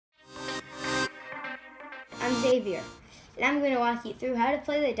I'm Zavier, and I'm going to walk you through how to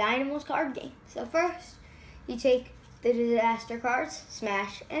play the Dinomals card game. So first, you take the disaster cards,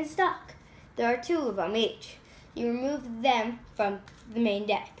 Smash and Stuck. There are 2 of them each. You remove them from the main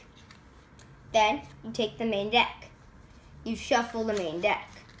deck. Then, you take the main deck. You shuffle the main deck.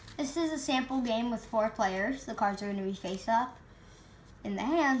 This is a sample game with 4 players. The cards are going to be face up in the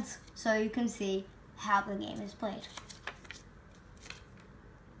hands, so you can see how the game is played.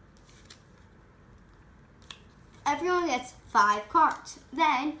 Everyone gets 5 cards.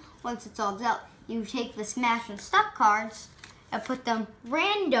 Then, once it's all dealt, you take the Smash and Stuck cards and put them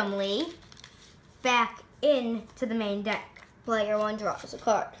randomly back into the main deck. Player 1 draws a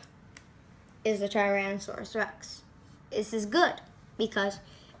card. Is the Tyrannosaurus Rex. This is good because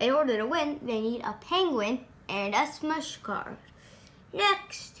in order to win, they need a penguin and a smush card.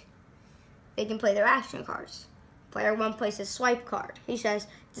 Next, they can play their action cards. Player 1 plays a swipe card. He says,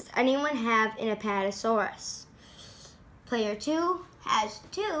 does anyone have an Apatosaurus? Player 2 has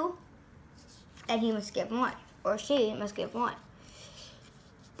 2, and he must give 1, or she must give 1.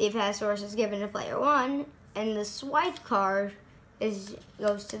 The Apatosaurus is given to player 1, and the swipe card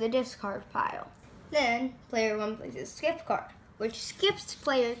goes to the discard pile. Then, player 1 plays a skip card, which skips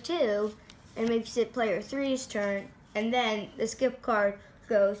player 2 and makes it player 3's turn, and then the skip card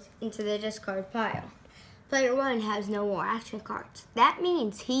goes into the discard pile. Player 1 has no more action cards. That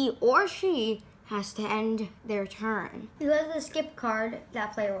means he or she has to end their turn. Because of the skip card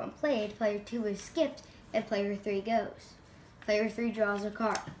that player 1 played, player 2 is skipped and player 3 goes. Player 3 draws a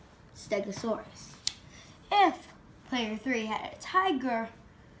card, Stegosaurus. If player 3 had a tiger,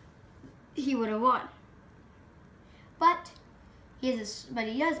 he would have won. But he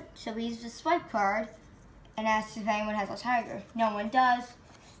doesn't, so he uses a swipe card and asks if anyone has a tiger. No one does.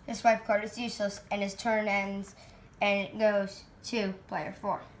 The swipe card is useless and his turn ends and it goes to player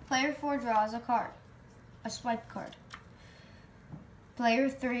 4. Player 4 draws a card, a swipe card. Player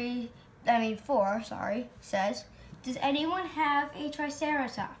 4 says, does anyone have a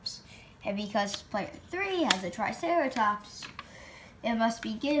Triceratops? And because player 3 has a Triceratops, it must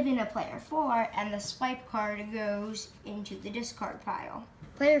be given to player 4 and the swipe card goes into the discard pile.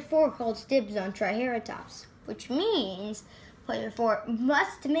 Player 4 calls dibs on Triceratops, which means player 4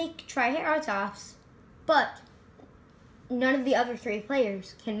 must make Triceratops, but none of the other 3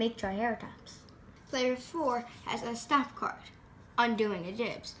 players can make Triceratops. Player 4 has a stop card, undoing a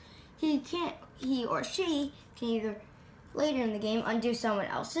dibs. He or she can either later in the game undo someone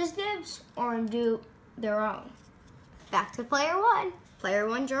else's dibs or undo their own. Back to player 1. Player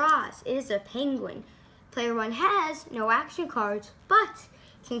 1 draws. It is a penguin. Player 1 has no action cards, but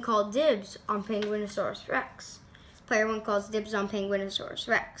can call dibs on Penguinosaurus Rex. Player 1 calls dibs on Penguinosaurus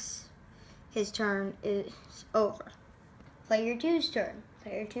Rex. His turn is over. Player 2's turn.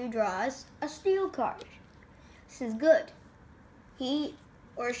 Player 2 draws a steel card. This is good. He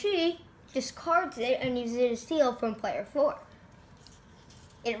or she discards it and uses it to steal from player 4.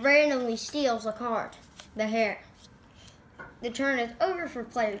 It randomly steals a card, the hare. The turn is over for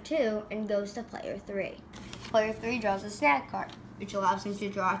player 2 and goes to player 3. Player 3 draws a snack card, which allows him to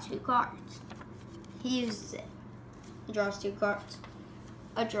draw 2 cards. He uses it. He draws 2 cards,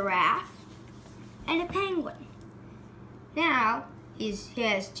 a giraffe and a penguin. Now, he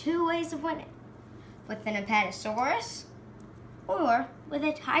has 2 ways of winning, with an Apatosaurus or with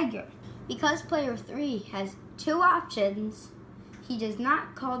a tiger. Because player 3 has 2 options, he does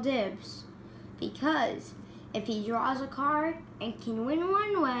not call dibs, because if he draws a card and can win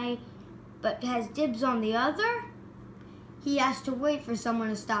one way, but has dibs on the other, he has to wait for someone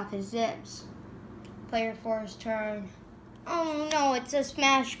to stop his dibs. Player 4's turn. Oh no, it's a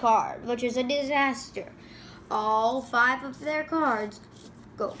smash card, which is a disaster. All 5 of their cards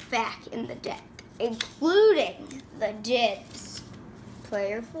go back in the deck, including the dibs.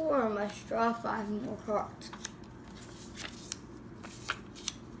 Player 4 must draw 5 more cards.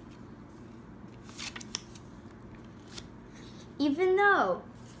 Even though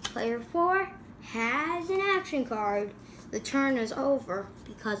player 4 has an action card, the turn is over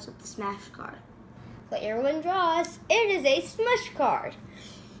because of the smash card. Player 1 draws. It is a smush card.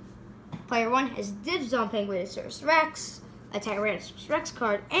 Player 1 has dibs on Penguinosaurus Rex, a Tyrannosaurus Rex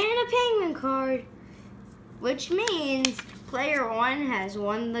card, and a penguin card, which means player 1 has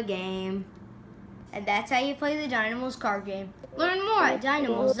won the game. And that's how you play the Dinomals card game. Learn more at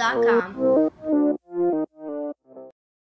Dinomals.com.